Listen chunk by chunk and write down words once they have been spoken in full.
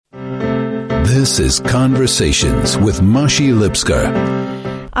This is Conversations with Mashi Lipsker.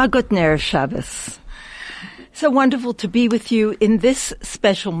 Gutner Shabbos. So wonderful to be with you in this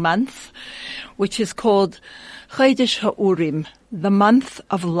special month, which is called Chodesh HaUrim, the month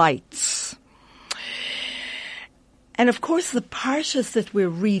of lights. And of course, the parshas that we're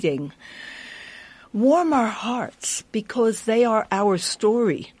reading warm our hearts because they are our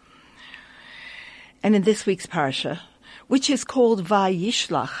story. And in this week's parsha, which is called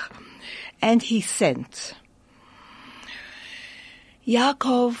Vayishlach, and he sent.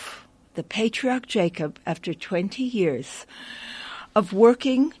 Yaakov, the patriarch Jacob, after 20 years of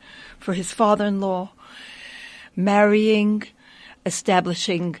working for his father-in-law, marrying,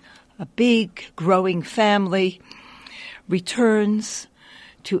 establishing a big, growing family, returns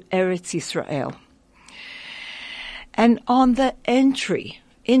to Eretz Yisrael. And on the entry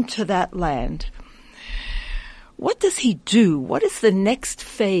into that land, what does he do? What is the next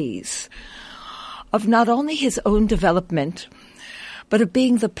phase of not only his own development, but of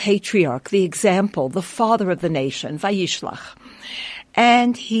being the patriarch, the example, the father of the nation, Vayishlach?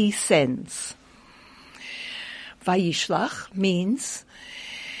 And he sends. Vayishlach means,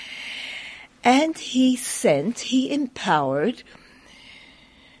 and he sent, he empowered,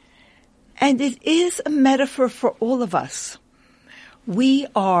 and it is a metaphor for all of us. We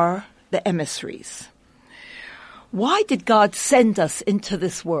are the emissaries. Why did God send us into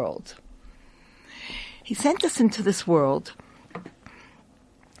this world? He sent us into this world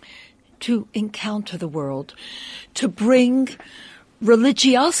to encounter the world, to bring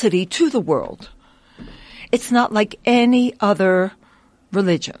religiosity to the world. It's not like any other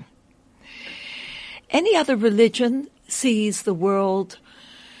religion. Any other religion sees the world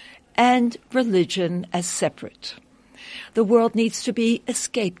and religion as separate. The world needs to be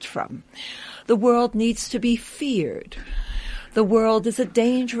escaped from. The world needs to be feared. The world is a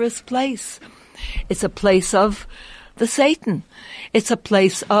dangerous place. It's a place of the Satan. It's a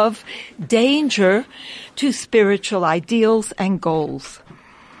place of danger to spiritual ideals and goals.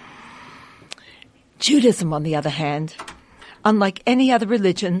 Judaism, on the other hand, unlike any other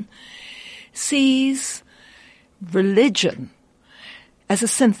religion, sees religion as a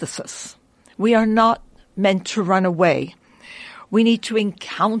synthesis. We are not meant to run away. We need to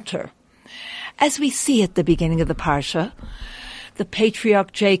encounter. As we see at the beginning of the Parsha, the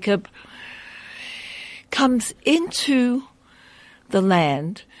patriarch Jacob comes into the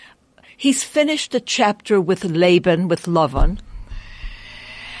land. He's finished a chapter with Laban, with Lavan.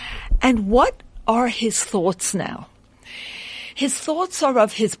 And what are his thoughts now? His thoughts are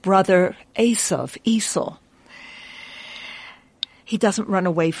of his brother Esau. He doesn't run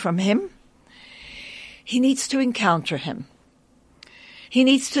away from him. He needs to encounter him. He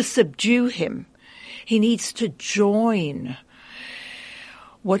needs to subdue him. He needs to join.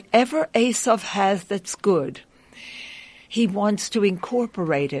 Whatever Esau has that's good, he wants to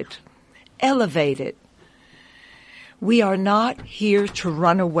incorporate it, elevate it. We are not here to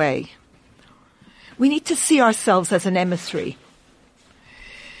run away. We need to see ourselves as an emissary.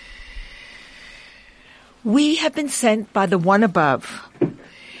 We have been sent by the one above.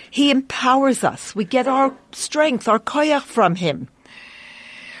 He empowers us. We get our strength, our koyach from him.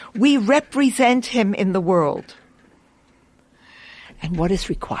 We represent him in the world. And what is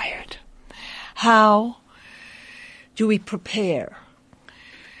required? How do we prepare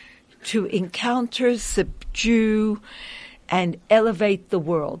to encounter, subdue, and elevate the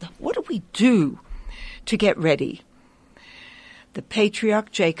world? What do we do to get ready? The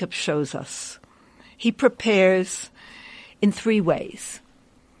patriarch Jacob shows us. He prepares in 3 ways.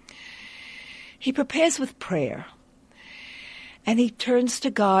 He prepares with prayer. And he turns to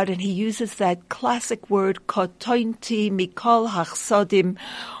God and he uses that classic word, kotointi mikol hachsodim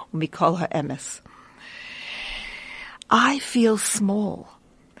mikol ha'emes. I feel small.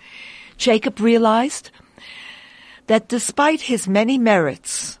 Jacob realized that despite his many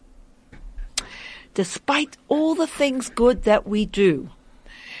merits, despite all the things good that we do,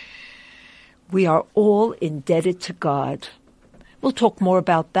 we are all indebted to God. We'll talk more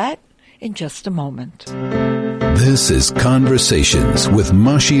about that in just a moment. This is Conversations with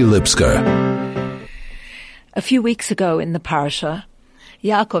Mashi Lipsker. A few weeks ago in the parsha,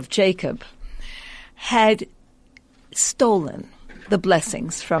 Yaakov, Jacob, had stolen the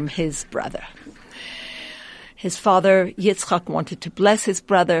blessings from his brother. His father, Yitzchak, wanted to bless his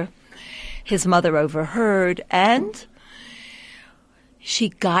brother. His mother overheard, and she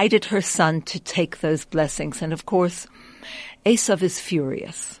guided her son to take those blessings. And of course, Esau is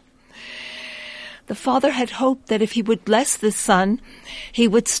furious. The father had hoped that if he would bless the son, he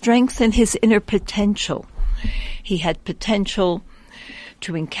would strengthen his inner potential. He had potential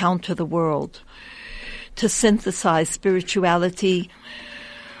to encounter the world, to synthesize spirituality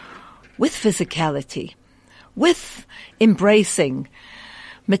with physicality, with embracing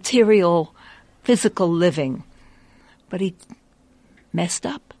material, physical living. But he messed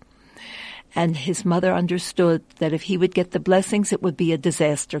up. And his mother understood that if he would get the blessings, it would be a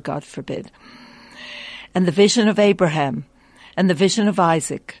disaster, God forbid. And the vision of Abraham and the vision of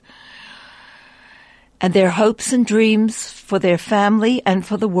Isaac and their hopes and dreams for their family and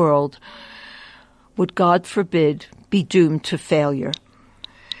for the world would, God forbid, be doomed to failure.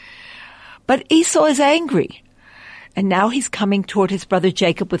 But Esau is angry. And now he's coming toward his brother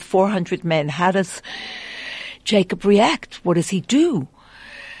Jacob with 400 men. How does Jacob react? What does he do?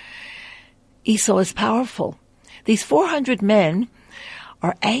 Esau is powerful. These 400 men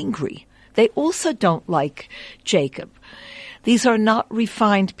are angry. They also don't like Jacob. These are not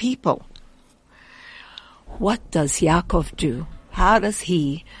refined people. What does Yaakov do? How does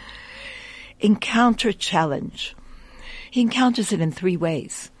he encounter challenge? He encounters it in 3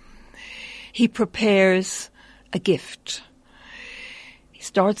 ways. He prepares a gift. He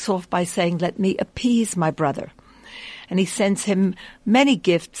starts off by saying, let me appease my brother. And he sends him many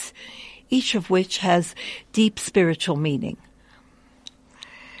gifts, each of which has deep spiritual meaning.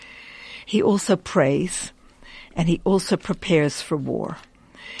 He also prays, and he also prepares for war.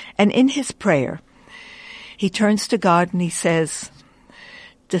 And in his prayer, he turns to God and he says,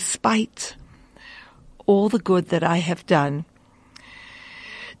 despite all the good that I have done,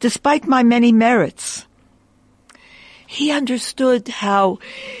 despite my many merits, he understood how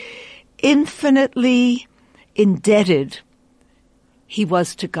infinitely indebted he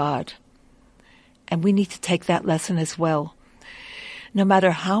was to God. And we need to take that lesson as well. No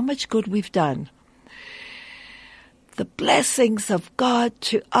matter how much good we've done, the blessings of God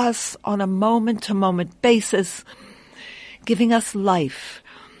to us on a moment-to-moment basis, giving us life,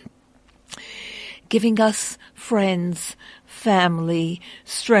 giving us friends, family,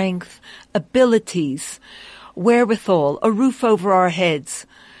 strength, abilities, wherewithal, a roof over our heads,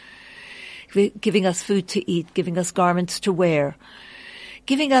 giving us food to eat, giving us garments to wear,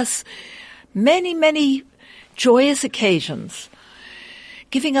 giving us many, many joyous occasions,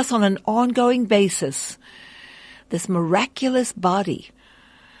 giving us on an ongoing basis this miraculous body,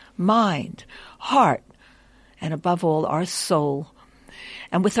 mind, heart, and above all, our soul.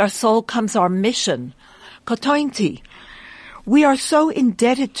 And with our soul comes our mission, kotointi. We are so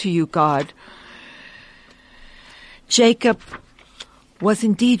indebted to you, God. Jacob was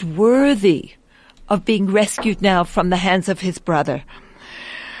indeed worthy of being rescued now from the hands of his brother.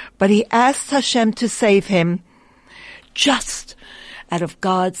 But he asked Hashem to save him just out of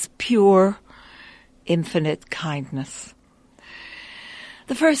God's pure, infinite kindness.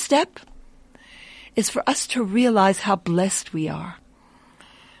 The first step is for us to realize how blessed we are.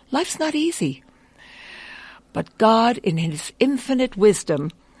 Life's not easy. But God, in his infinite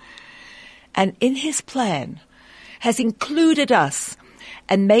wisdom and in his plan, has included us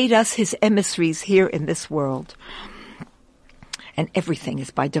and made us his emissaries here in this world. And everything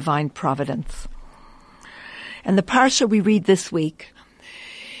is by divine providence. And the parsha we read this week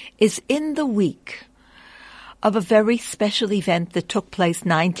is in the week of a very special event that took place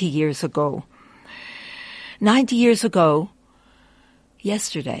 90 years ago. 90 years ago,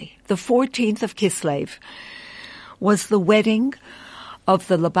 yesterday, the 14th of Kislev, was the wedding of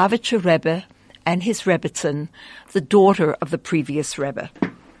the Lubavitcher Rebbe and his Rebbetzin, the daughter of the previous Rebbe.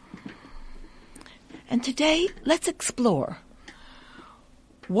 And today, let's explore,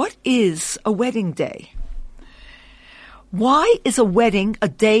 what is a wedding day? Why is a wedding a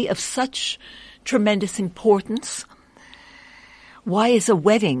day of such tremendous importance? Why is a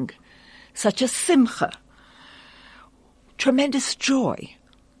wedding such a simcha, tremendous joy?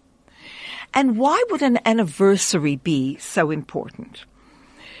 And why would an anniversary be so important?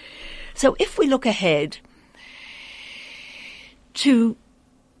 So if we look ahead to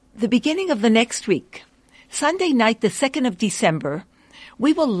the beginning of the next week, Sunday night, the 2nd of December,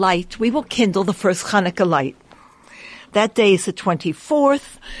 we will kindle the first Hanukkah light. That day is the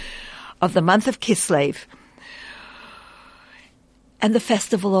 24th of the month of Kislev. And the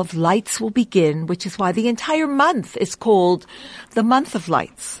Festival of Lights will begin, which is why the entire month is called the Month of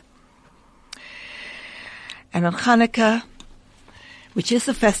Lights. And on Hanukkah, which is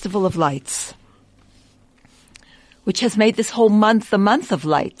the Festival of Lights, which has made this whole month the Month of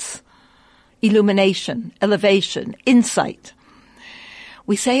Lights, illumination, elevation, insight,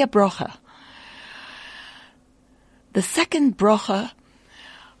 we say a bracha. The second bracha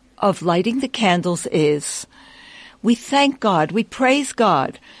of lighting the candles is, we thank God, we praise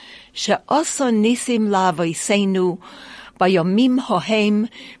God, she'oso nisim lavoseinu Bayomim hohem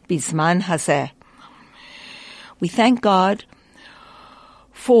bizman hazeh. We thank God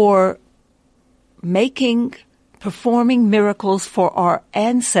for performing miracles for our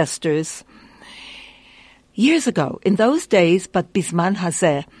ancestors years ago, in those days, but bizman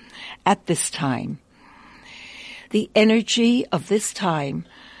hazeh, at this time. The energy of this time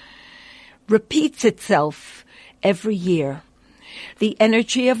repeats itself every year. The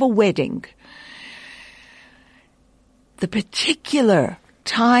energy of a wedding, the particular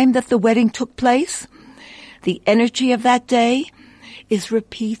time that the wedding took place, the energy of that day is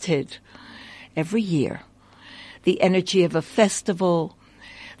repeated every year. The energy of a festival,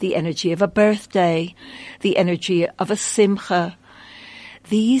 the energy of a birthday, the energy of a simcha.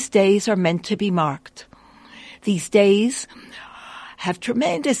 These days are meant to be marked. These days have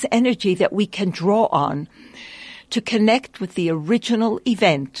tremendous energy that we can draw on to connect with the original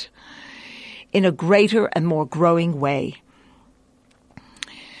event in a greater and more growing way.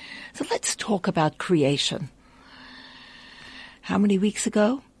 So let's talk about creation. How many weeks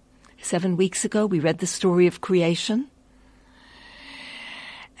ago? 7 weeks ago, we read the story of creation.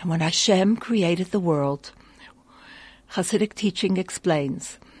 And when Hashem created the world, Hasidic teaching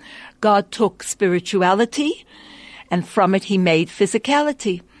explains, God took spirituality and from it he made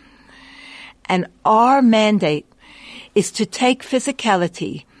physicality. And our mandate is to take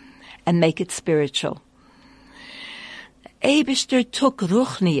physicality and make it spiritual. Eibishter took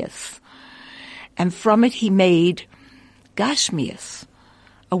Ruchnius, and from it he made Gashmius,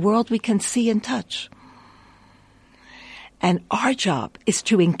 a world we can see and touch. And our job is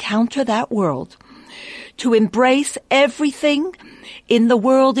to encounter that world, to embrace everything in the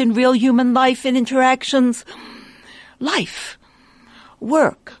world, in real human life, in interactions, life,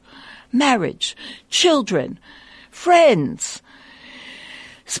 work, marriage, children, friends,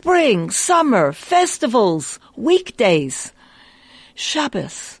 spring, summer, festivals, weekdays,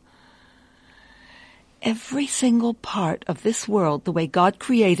 Shabbos. Every single part of this world, the way God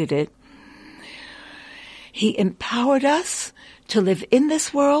created it, he empowered us to live in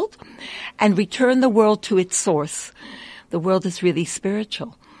this world and return the world to its source. The world is really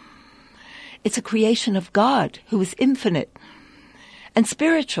spiritual. It's a creation of God who is infinite and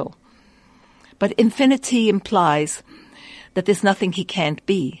spiritual. But infinity implies that there's nothing he can't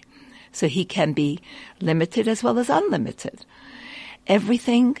be. So he can be limited as well as unlimited.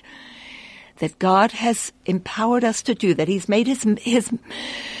 Everything that God has empowered us to do, that he's made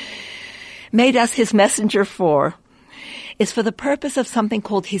made us his messenger for, is for the purpose of something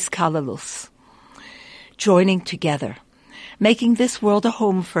called hiskalalus, joining together, making this world a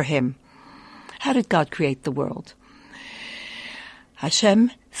home for him. How did God create the world?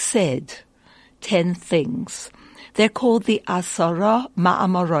 Hashem said 10 things. They're called the Asara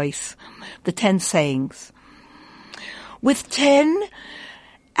Ma'amoros, the 10 sayings, with 10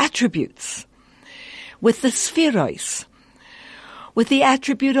 attributes, with the Spheros, with the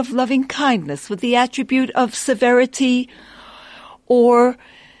attribute of loving kindness, with the attribute of severity or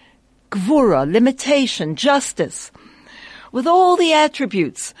gvura, limitation, justice, with all the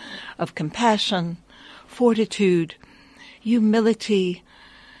attributes of compassion, fortitude, humility,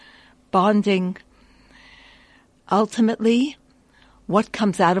 bonding. Ultimately, what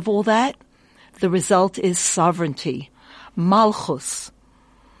comes out of all that? The result is sovereignty, malchus.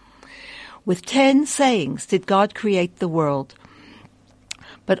 With 10 sayings did God create the world.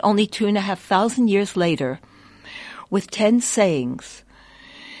 But only 2,500 years later, with 10 sayings,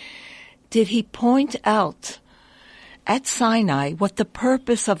 did he point out at Sinai what the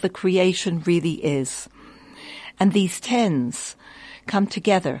purpose of the creation really is. And these 10s come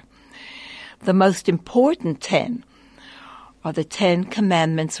together. The most important 10 are the 10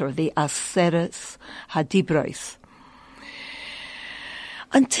 commandments, or the Aseres Hadibros.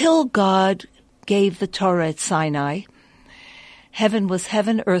 Until God gave the Torah at Sinai, heaven was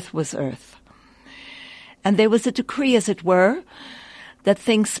heaven, earth was earth. And there was a decree, as it were, that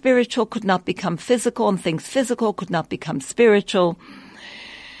things spiritual could not become physical and things physical could not become spiritual.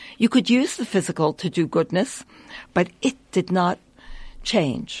 You could use the physical to do goodness, but it did not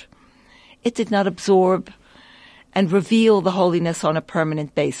change. It did not absorb and reveal the holiness on a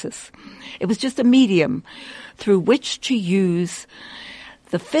permanent basis. It was just a medium through which to use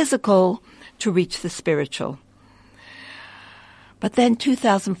the physical to reach the spiritual. But then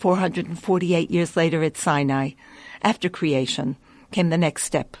 2,448 years later at Sinai, after creation, came the next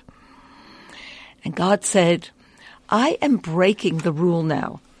step. And God said, I am breaking the rule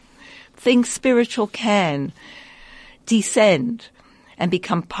now. Things spiritual can descend and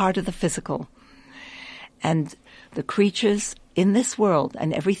become part of the physical. And the creatures in this world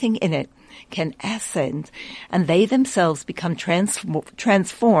and everything in it can ascend, and they themselves become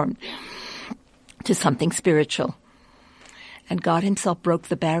transformed to something spiritual. And God himself broke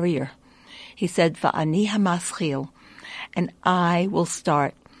the barrier. He said, Va'ani hamaschil, and I will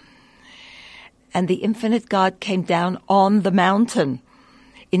start. And the infinite God came down on the mountain.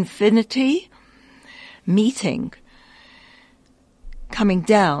 Infinity meeting, coming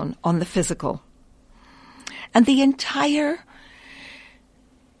down on the physical. And the entire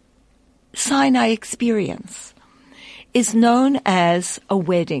Sinai experience is known as a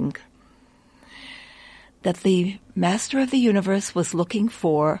wedding. That the master of the universe was looking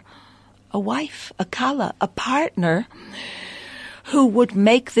for a wife, a kala, a partner who would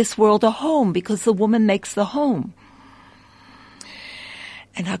make this world a home, because the woman makes the home.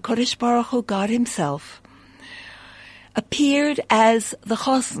 And HaKadosh Baruch Hu, God himself, appeared as the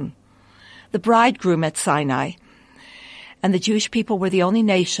chosen, the bridegroom at Sinai. And the Jewish people were the only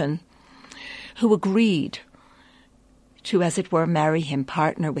nation who agreed to, as it were, marry him,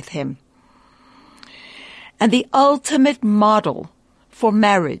 partner with him. And the ultimate model for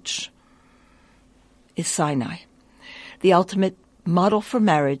marriage is Sinai. The ultimate model for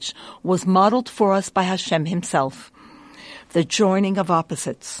marriage was modeled for us by Hashem himself, the joining of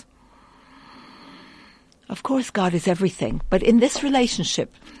opposites. Of course, God is everything, but in this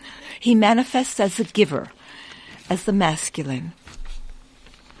relationship, he manifests as the giver, as the masculine.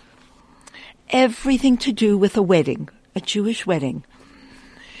 Everything to do with a wedding, a Jewish wedding,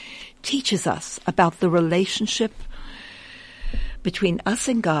 teaches us about the relationship between us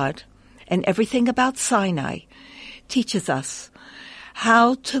and God, and everything about Sinai teaches us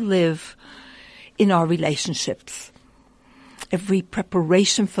how to live in our relationships. Every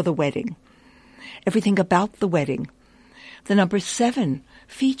preparation for the wedding, everything about the wedding. The number 7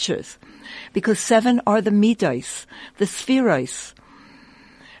 features, because 7 are the midos, the spheros,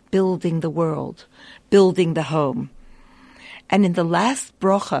 building the world, building the home. And in the last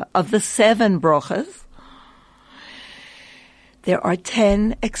brocha of the 7 brochas, there are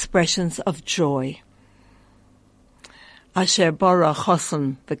 10 expressions of joy. Asher bara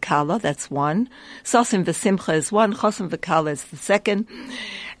chosim v'kala, that's 1. Sosim v'simcha is 1. Chosim v'kala is the 2nd.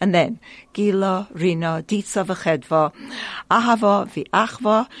 And then, gila, rina, ditza v'chedva, ahava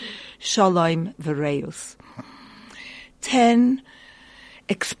v'achva, shalom v'reus. 10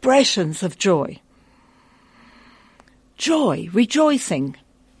 expressions of joy. Joy, rejoicing,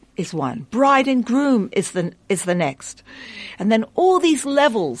 is 1. Bride and groom is the next. And then all these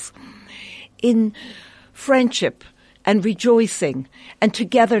levels in friendship and rejoicing and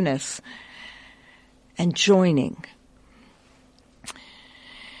togetherness and joining.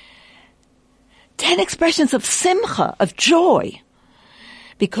 10 expressions of simcha, of joy,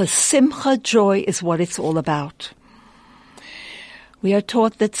 because simcha, joy, is what it's all about. We are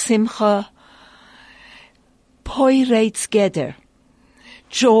taught that simcha poireitz geder.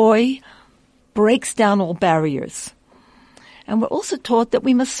 Joy breaks down all barriers. And we're also taught that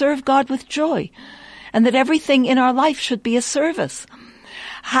we must serve God with joy, and that everything in our life should be a service.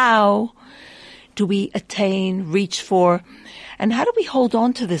 How do we attain, reach for, and how do we hold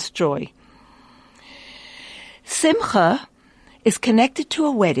on to this joy? Simcha is connected to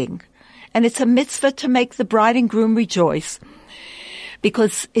a wedding, and it's a mitzvah to make the bride and groom rejoice,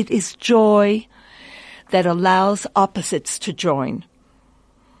 because it is joy that allows opposites to join.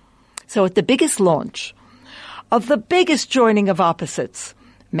 So at the biggest launch of the biggest joining of opposites,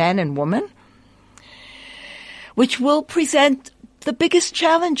 man and woman, which will present the biggest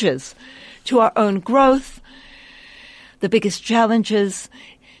challenges to our own growth, the biggest challenges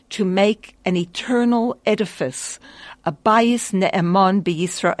to make an eternal edifice, a bayis ne'eman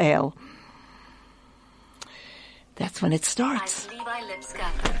b'Yisrael. That's when it starts.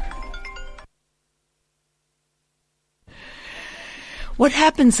 What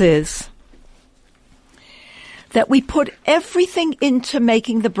happens is that we put everything into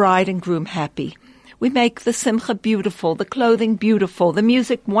making the bride and groom happy. We make the simcha beautiful, the clothing beautiful, the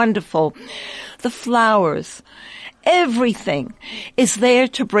music wonderful, the flowers. Everything is there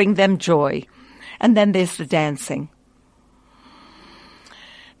to bring them joy. And then there's the dancing.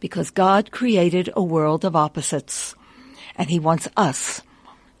 Because God created a world of opposites, and he wants us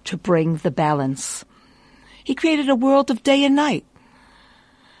to bring the balance. He created a world of day and night,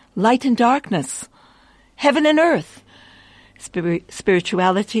 light and darkness, heaven and earth,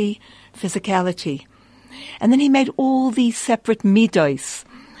 spirituality, physicality. And then he made all these separate midos,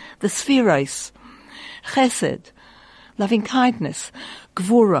 the spheros, chesed, loving kindness,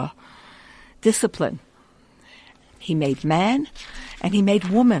 gvura, discipline. He made man and he made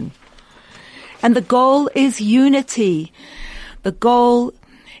woman. And the goal is unity. The goal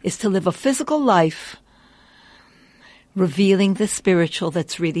is to live a physical life revealing the spiritual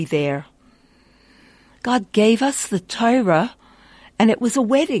that's really there. God gave us the Torah, and it was a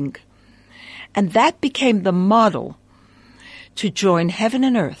wedding. And that became the model to join heaven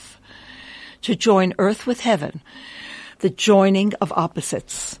and earth, to join earth with heaven, the joining of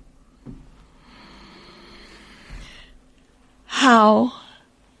opposites. How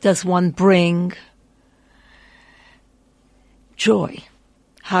does one bring joy?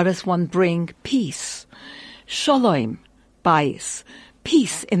 How does one bring peace? Shalom, bayis,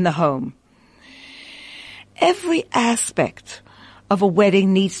 peace in the home. Every aspect of a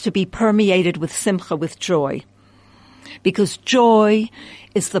wedding needs to be permeated with simcha, with joy, because joy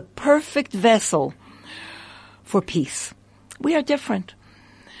is the perfect vessel for peace. We are different.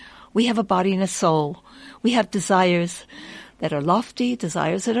 We have a body and a soul. We have desires that are lofty,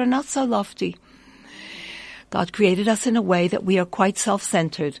 desires that are not so lofty. God created us in a way that we are quite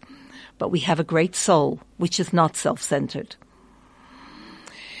self-centered, but we have a great soul, which is not self-centered.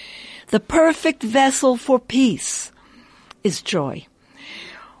 The perfect vessel for peace is joy.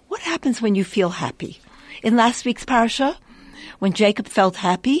 What happens when you feel happy? In last week's parasha, when Jacob felt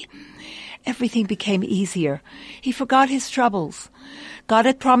happy, everything became easier. He forgot his troubles. God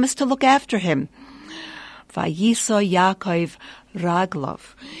had promised to look after him. Vayiso Yaakov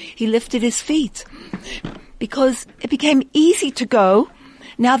Raglov. He lifted his feet because it became easy to go.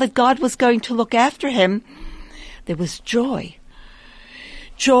 Now that God was going to look after him, there was joy.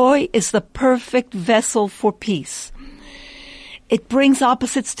 Joy is the perfect vessel for peace. It brings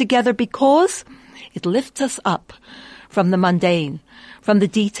opposites together because it lifts us up from the mundane, from the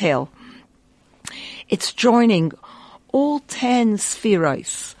detail. It's joining all 10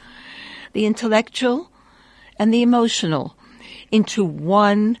 spheros, the intellectual and the emotional, into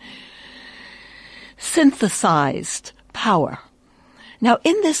one synthesized power. Now,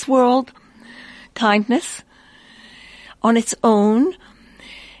 in this world, kindness on its own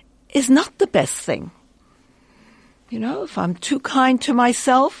is not the best thing. You know, if I'm too kind to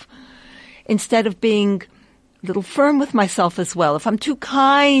myself, instead of being a little firm with myself as well, if I'm too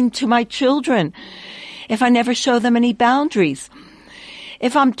kind to my children, if I never show them any boundaries,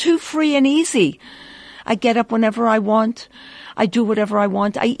 if I'm too free and easy, I get up whenever I want, I do whatever I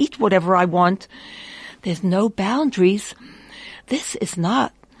want, I eat whatever I want, there's no boundaries. This is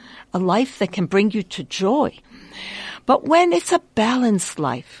not a life that can bring you to joy. But when it's a balanced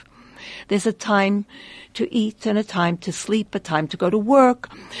life, there's a time to eat and a time to sleep, a time to go to work,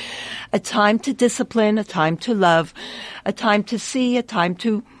 a time to discipline, a time to love, a time to see, a time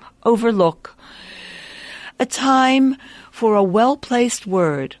to overlook, a time for a well-placed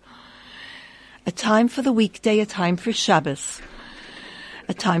word, a time for the weekday, a time for Shabbos,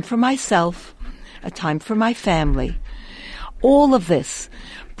 a time for myself, a time for my family. All of this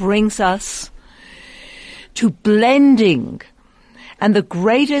brings us to blending, and the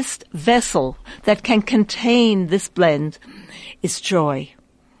greatest vessel that can contain this blend is joy.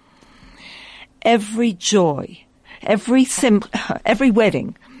 Every joy, every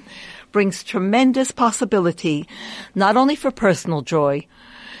wedding brings tremendous possibility, not only for personal joy,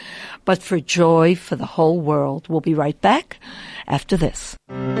 but for joy for the whole world. We'll be right back after this.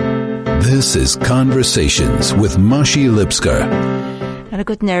 This is Conversations with Mashi Lipskar. And a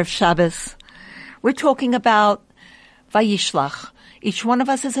good Erev Shabbos. We're talking about Vayishlach. Each one of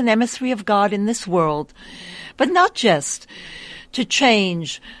us is an emissary of God in this world, but not just to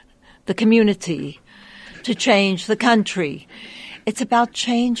change the community, to change the country. It's about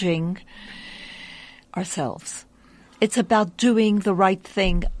changing ourselves. It's about doing the right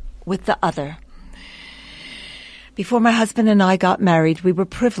thing with the other. Before my husband and I got married, we were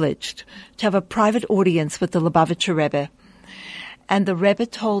privileged to have a private audience with the Lubavitcher Rebbe. And the Rebbe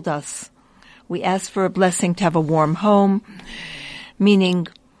told us, we asked for a blessing to have a warm home, meaning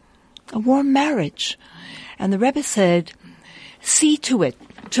a warm marriage. And the Rebbe said, see to it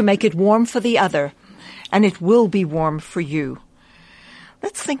to make it warm for the other, and it will be warm for you.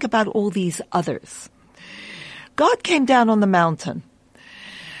 Let's think about all these others. God came down on the mountain.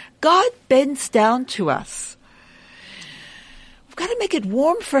 God bends down to us. We've got to make it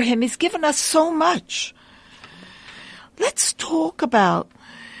warm for him. He's given us so much. Let's talk about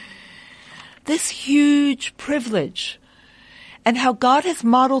this huge privilege and how God has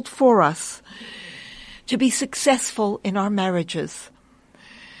modeled for us to be successful in our marriages.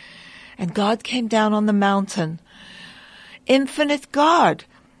 And God came down on the mountain. Infinite God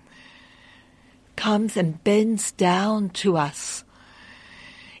comes and bends down to us.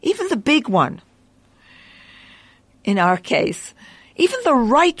 Even the big one, in our case, even the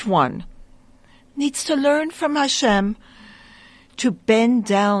right one, needs to learn from Hashem to bend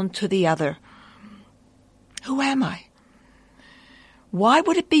down to the other. Who am I? Why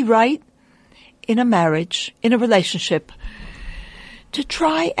would it be right in a marriage, in a relationship, to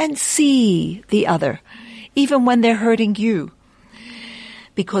try and see the other, even when they're hurting you?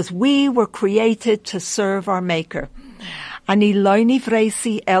 Because we were created to serve our Maker. Ani lo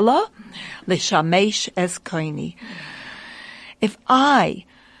nivresi ella l'shamesh es koini. If I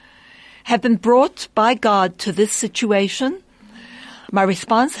have been brought by God to this situation, my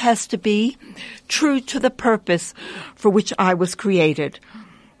response has to be true to the purpose for which I was created.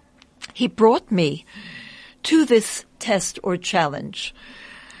 He brought me to this test or challenge.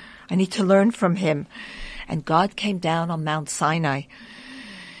 I need to learn from him. And God came down on Mount Sinai.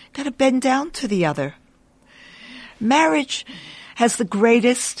 Got to bend down to the other. Marriage has the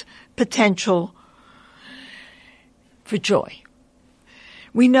greatest potential for joy.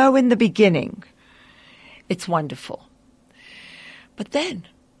 We know in the beginning it's wonderful. But then,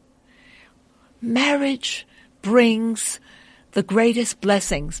 marriage brings the greatest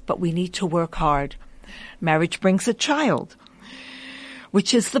blessings, but we need to work hard. Marriage brings a child,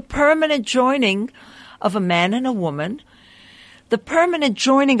 which is the permanent joining of a man and a woman, the permanent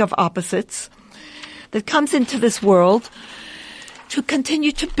joining of opposites that comes into this world to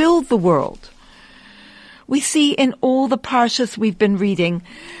continue to build the world. We see in all the parshas we've been reading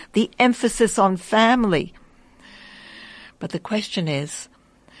the emphasis on family. But the question is,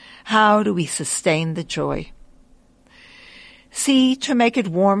 how do we sustain the joy? See to make it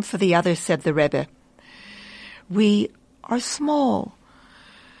warm for the other, said the Rebbe. We are small,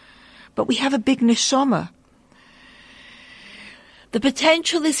 but we have a big neshama. The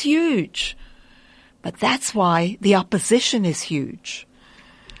potential is huge, but that's why the opposition is huge.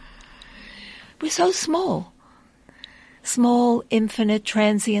 We're so small. Small, infinite,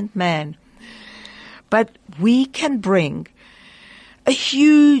 transient man. But we can bring a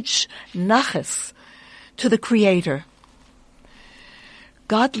huge nachas to the Creator.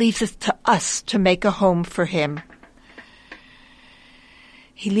 God leaves it to us to make a home for him.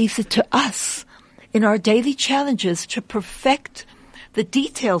 He leaves it to us in our daily challenges to perfect the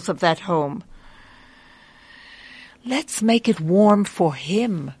details of that home. Let's make it warm for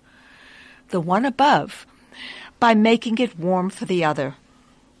him, the one above, by making it warm for the other.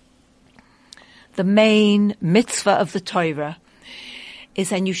 The main mitzvah of the Torah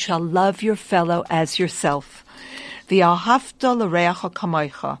is, and you shall love your fellow as yourself. V'ahavta l'reacha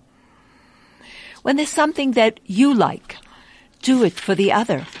kamocha. When there's something that you like, do it for the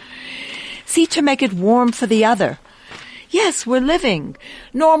other. See to make it warm for the other. Yes, we're living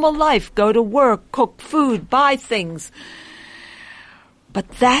normal life, go to work, cook food, buy things. But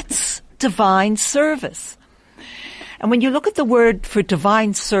that's divine service. And when you look at the word for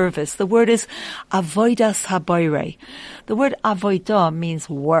divine service, the word is avodas habayre. The word avodah means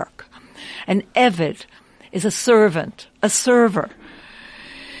work. An eved is a servant, a server.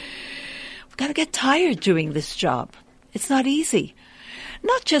 We've got to get tired doing this job. It's not easy.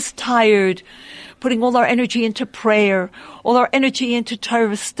 Not just tired putting all our energy into prayer, all our energy into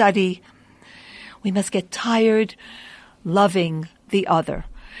Torah study. We must get tired loving the other.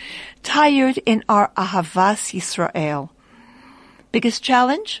 Tired in our Ahavas Yisrael. Biggest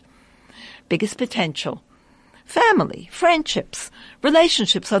challenge? Biggest potential. Family, friendships,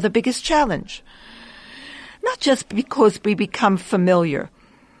 relationships are the biggest challenge. Not just because we become familiar,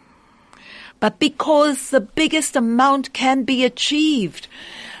 but because the biggest amount can be achieved.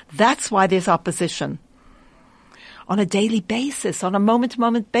 That's why there's opposition. On a daily basis, on a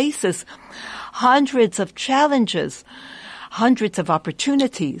moment-to-moment basis, hundreds of challenges, hundreds of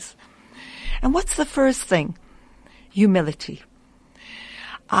opportunities. And what's the first thing? Humility.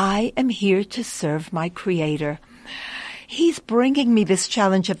 I am here to serve my Creator. He's bringing me this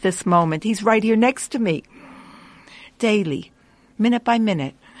challenge at this moment. He's right here next to me. Daily, minute by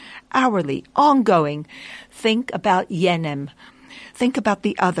minute, hourly, ongoing. Think about Yenem. Think about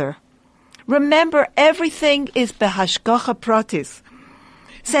the other. Remember, everything is behashgacha pratis.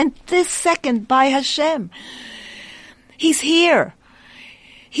 Sent this second by Hashem. He's here.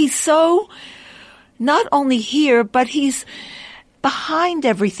 He's so not only here, but he's behind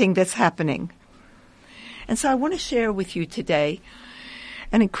everything that's happening. And so I want to share with you today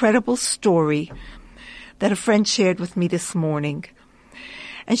an incredible story that a friend shared with me this morning.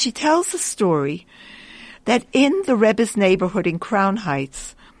 And she tells the story that in the Rebbe's neighborhood in Crown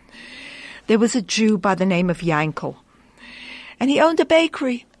Heights, there was a Jew by the name of Yankel. And he owned a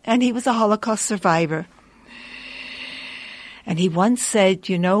bakery, and he was a Holocaust survivor. And he once said,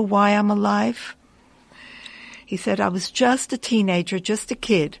 "You know why I'm alive?" He said, "I was just a teenager, just a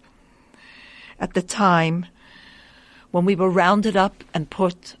kid, at the time when we were rounded up and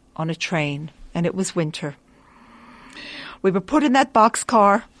put on a train, and it was winter. We were put in that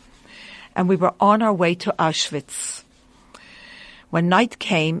boxcar, and we were on our way to Auschwitz. When night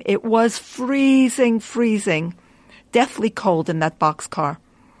came, it was freezing, deathly cold in that boxcar.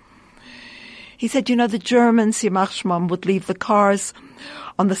 He said, the Germans, Yimach Shmam, would leave the cars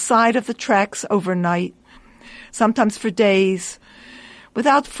on the side of the tracks overnight, sometimes for days,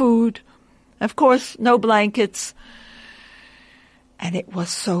 without food, of course, no blankets. And it was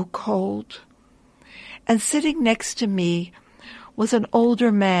so cold. And sitting next to me was an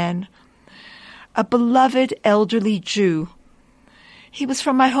older man, a beloved elderly Jew. He was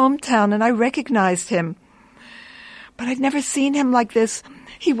from my hometown, and I recognized him. But I'd never seen him like this.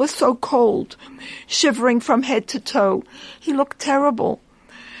 He was so cold, shivering from head to toe. He looked terrible.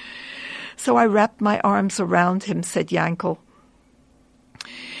 So I wrapped my arms around him, said Yankel.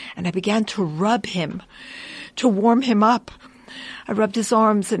 And I began to rub him, to warm him up. I rubbed his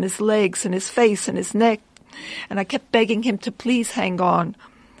arms and his legs and his face and his neck, and I kept begging him to please hang on.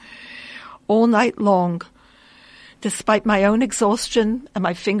 All night long, despite my own exhaustion and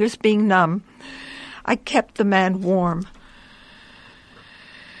my fingers being numb, I kept the man warm.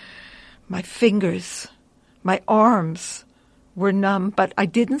 My fingers, my arms were numb, but I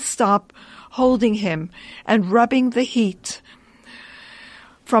didn't stop holding him and rubbing the heat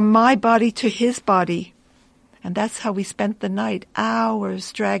from my body to his body. And that's how we spent the night.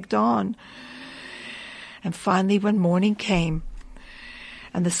 Hours dragged on. And finally, when morning came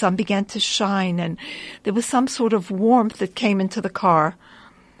and the sun began to shine and there was some sort of warmth that came into the car,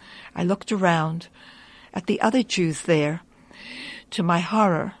 I looked around at the other Jews there. To my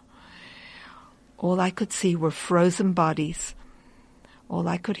horror, all I could see were frozen bodies. All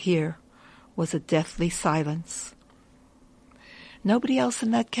I could hear was a deathly silence. Nobody else in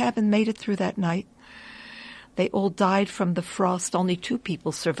that cabin made it through that night. They all died from the frost. Only 2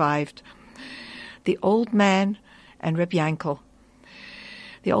 people survived. The old man and Reb Yankel.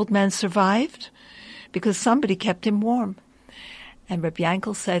 The old man survived because somebody kept him warm. And Reb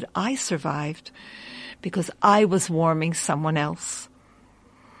Yankel said, I survived because I was warming someone else.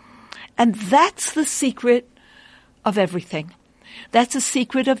 And that's the secret of everything. That's the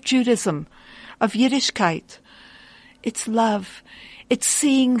secret of Judaism, of Yiddishkeit. It's love. It's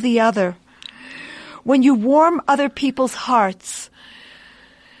seeing the other. When you warm other people's hearts,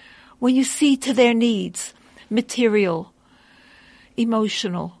 when you see to their needs, material,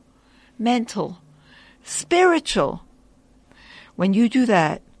 emotional, mental, spiritual, when you do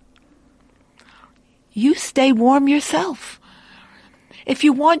that, you stay warm yourself. If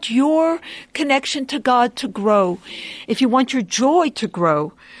you want your connection to God to grow, if you want your joy to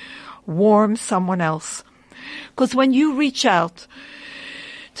grow, warm someone else. Because when you reach out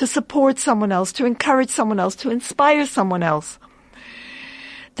to support someone else, to encourage someone else, to inspire someone else,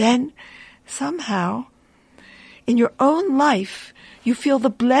 then somehow in your own life you feel the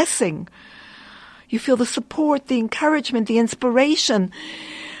blessing, you feel the support, the encouragement, the inspiration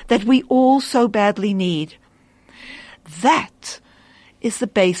that we all so badly need. That is the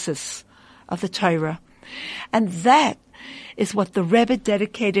basis of the Torah. And that is what the Rebbe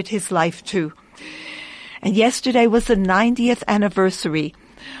dedicated his life to. And yesterday was the 90th anniversary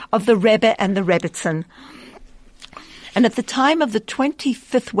of the Rebbe and the Rebbitzin. And at the time of the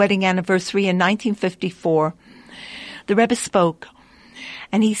 25th wedding anniversary in 1954, the Rebbe spoke,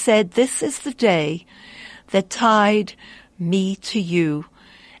 and he said, this is the day that tied me to you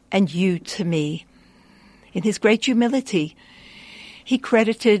and you to me. In his great humility, he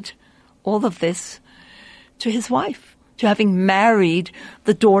credited all of this to his wife, to having married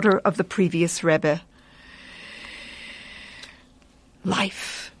the daughter of the previous Rebbe.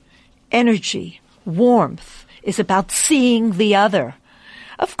 Life, energy, warmth is about seeing the other.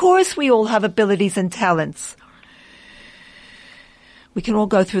 Of course, we all have abilities and talents. We can all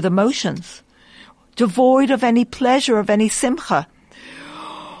go through the motions, devoid of any pleasure, of any simcha.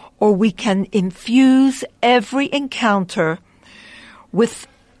 Or we can infuse every encounter with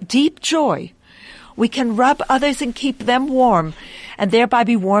deep joy. We can rub others and keep them warm, and thereby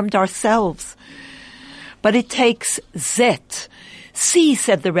be warmed ourselves. But it takes zet. See,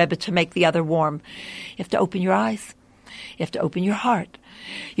 said the Rebbe, to make the other warm. You have to open your eyes. You have to open your heart.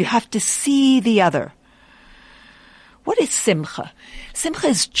 You have to see the other. What is simcha? Simcha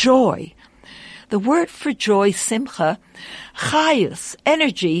is joy. The word for joy, simcha, chayus,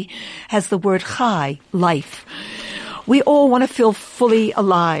 energy, has the word chay, life. We all want to feel fully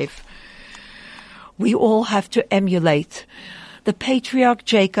alive. We all have to emulate the patriarch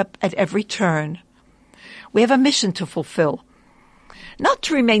Jacob at every turn. We have a mission to fulfill. Not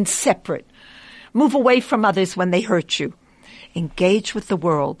to remain separate, Move away from others when they hurt you. Engage with the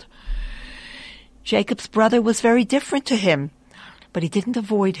world. Jacob's brother was very different to him, but he didn't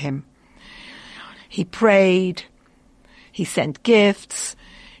avoid him. He prayed. He sent gifts.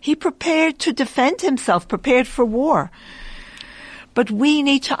 He prepared to defend himself, prepared for war. But we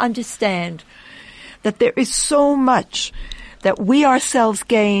need to understand that there is so much that we ourselves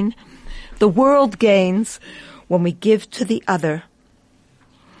gain, the world gains, when we give to the other.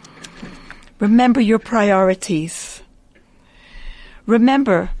 Remember your priorities.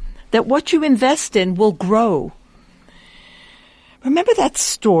 Remember that what you invest in will grow. Remember that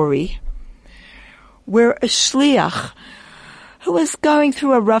story where a shliach who was going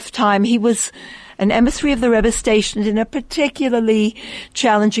through a rough time, he was an emissary of the Rebbe stationed in a particularly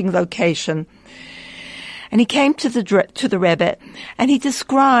challenging location. And he came to the Rebbe and he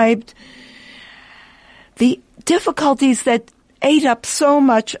described the difficulties that ate up so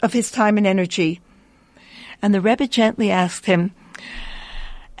much of his time and energy. And the Rebbe gently asked him,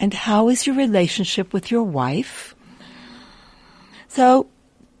 "And how is your relationship with your wife?" So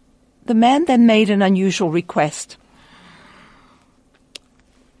the man then made an unusual request.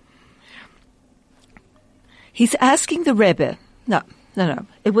 He's asking the Rebbe, no.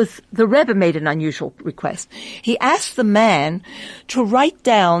 It was the Rebbe made an unusual request. He asked the man to write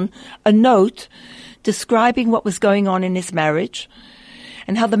down a note describing what was going on in his marriage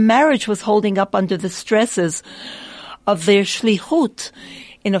and how the marriage was holding up under the stresses of their shlichut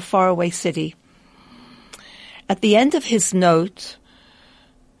in a faraway city. At the end of his note,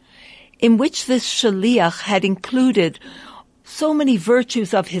 in which this shaliach had included so many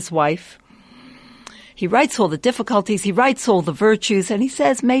virtues of his wife, he writes all the difficulties, he writes all the virtues, and he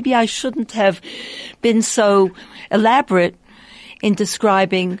says, maybe I shouldn't have been so elaborate in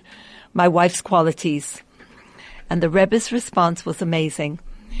describing my wife's qualities. And the Rebbe's response was amazing.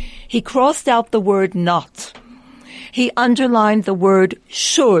 He crossed out the word not. He underlined the word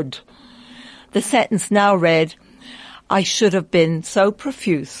should. The sentence now read, I should have been so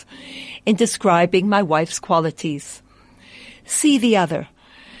profuse in describing my wife's qualities. See the other,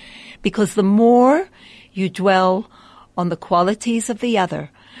 because the more you dwell on the qualities of the other,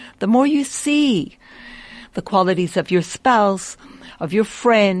 the more you see the qualities of your spouse, of your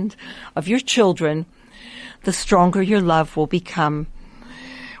friend, of your children, the stronger your love will become.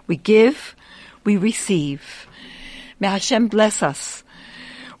 We give, we receive. May Hashem bless us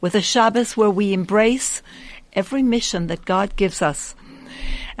with a Shabbos where we embrace every mission that God gives us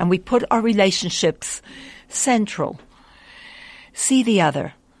and we put our relationships central. See the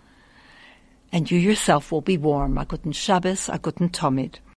other, and you yourself will be warm. A guten Shabbos, a guten Tomid.